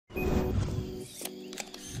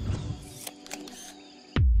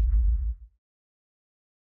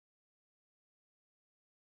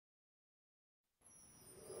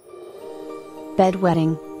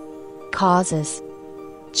Bedwetting. Causes.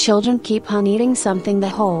 Children keep on eating something the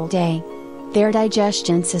whole day. Their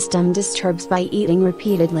digestion system disturbs by eating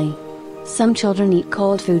repeatedly. Some children eat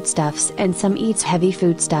cold foodstuffs and some eats heavy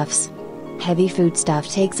foodstuffs. Heavy foodstuff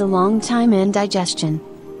takes a long time in digestion.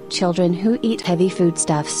 Children who eat heavy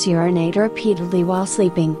foodstuffs urinate repeatedly while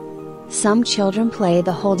sleeping. Some children play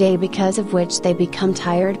the whole day, because of which they become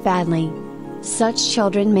tired badly. Such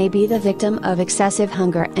children may be the victim of excessive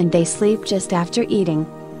hunger and they sleep just after eating.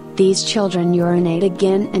 These children urinate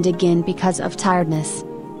again and again because of tiredness.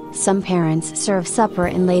 Some parents serve supper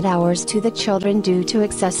in late hours to the children due to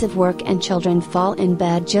excessive work, and children fall in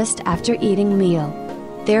bed just after eating meal.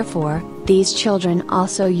 Therefore, these children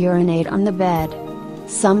also urinate on the bed.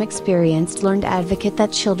 Some experienced learned advocate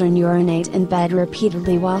that children urinate in bed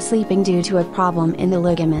repeatedly while sleeping due to a problem in the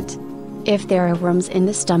ligament. If there are worms in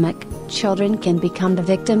the stomach, children can become the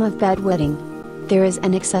victim of bedwetting. There is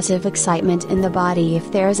an excessive excitement in the body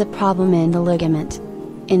if there is a problem in the ligament.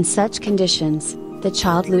 In such conditions, the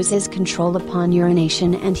child loses control upon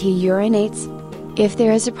urination and he urinates. If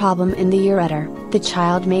there is a problem in the ureter, the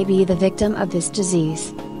child may be the victim of this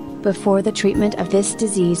disease. Before the treatment of this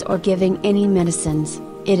disease or giving any medicines,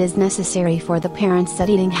 it is necessary for the parents that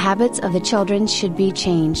eating habits of the children should be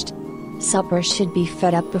changed. Supper should be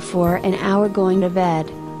fed up before an hour going to bed.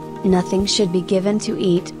 Nothing should be given to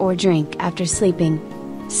eat or drink after sleeping.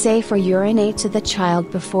 Safe or urinate to the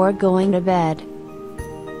child before going to bed.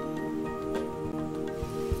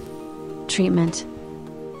 Treatment.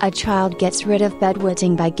 A child gets rid of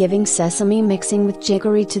bedwetting by giving sesame mixing with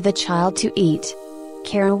jiggery to the child to eat.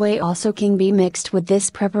 Caraway also can be mixed with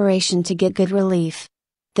this preparation to get good relief.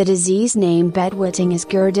 The disease name bedwetting is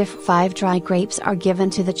cured if 5 dry grapes are given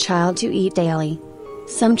to the child to eat daily.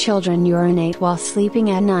 Some children urinate while sleeping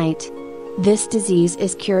at night. This disease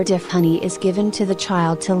is cured if honey is given to the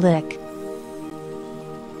child to lick.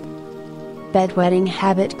 Bedwetting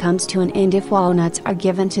habit comes to an end if walnuts are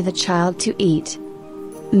given to the child to eat.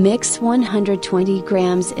 Mix 120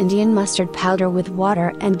 grams Indian mustard powder with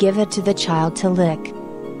water and give it to the child to lick.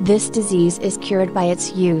 This disease is cured by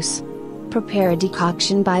its use. Prepare a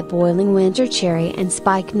decoction by boiling winter cherry and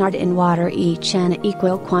spikenard in water, each an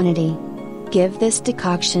equal quantity. Give this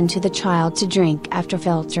decoction to the child to drink after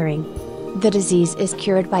filtering. The disease is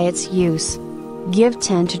cured by its use. Give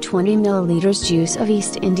 10 to 20 milliliters juice of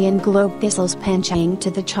East Indian globe thistles panchang to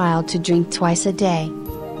the child to drink twice a day.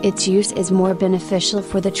 Its use is more beneficial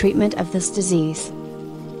for the treatment of this disease.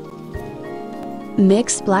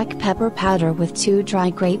 Mix black pepper powder with 2 dry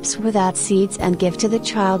grapes without seeds and give to the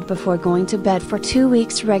child before going to bed for 2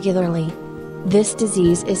 weeks regularly. This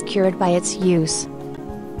disease is cured by its use.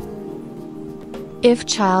 If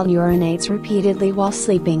child urinates repeatedly while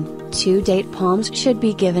sleeping, 2 date palms should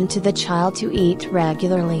be given to the child to eat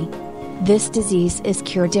regularly. This disease is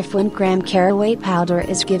cured if 1 gram caraway powder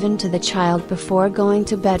is given to the child before going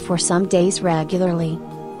to bed for some days regularly.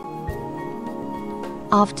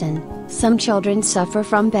 Often, some children suffer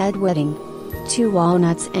from bedwetting. 2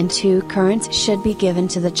 walnuts and 2 currants should be given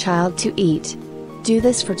to the child to eat. Do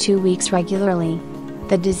this for 2 weeks regularly.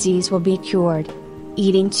 The disease will be cured.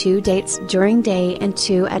 Eating 2 dates during day and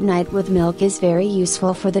 2 at night with milk is very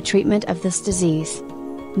useful for the treatment of this disease.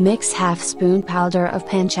 Mix half spoon powder of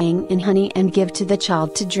panchang in honey and give to the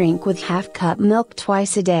child to drink with half cup milk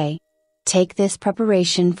twice a day. Take this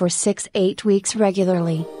preparation for 6-8 weeks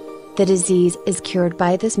regularly. The disease is cured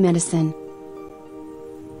by this medicine.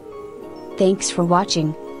 Thanks for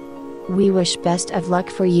watching. We wish best of luck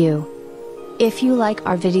for you. If you like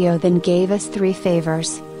our video, then give us 3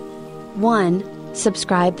 favors. 1.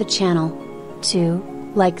 Subscribe the channel.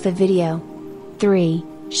 2. Like the video. 3.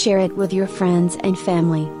 Share it with your friends and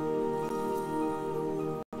family.